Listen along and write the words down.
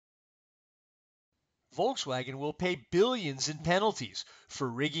Volkswagen will pay billions in penalties for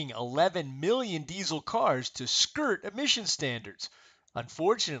rigging 11 million diesel cars to skirt emission standards.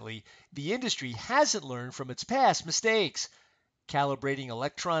 Unfortunately, the industry hasn't learned from its past mistakes. Calibrating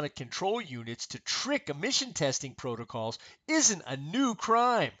electronic control units to trick emission testing protocols isn't a new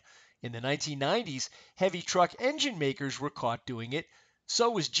crime. In the 1990s, heavy truck engine makers were caught doing it.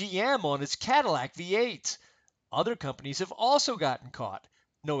 So was GM on its Cadillac V8s. Other companies have also gotten caught.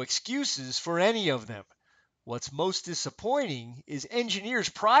 No excuses for any of them. What's most disappointing is engineers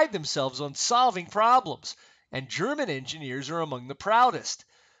pride themselves on solving problems, and German engineers are among the proudest.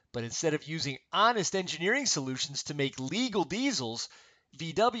 But instead of using honest engineering solutions to make legal diesels,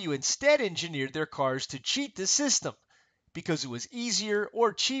 VW instead engineered their cars to cheat the system because it was easier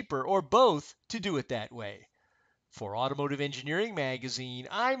or cheaper or both to do it that way. For Automotive Engineering Magazine,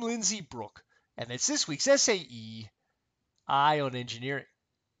 I'm Lindsay Brooke, and that's this week's SAE Eye on Engineering.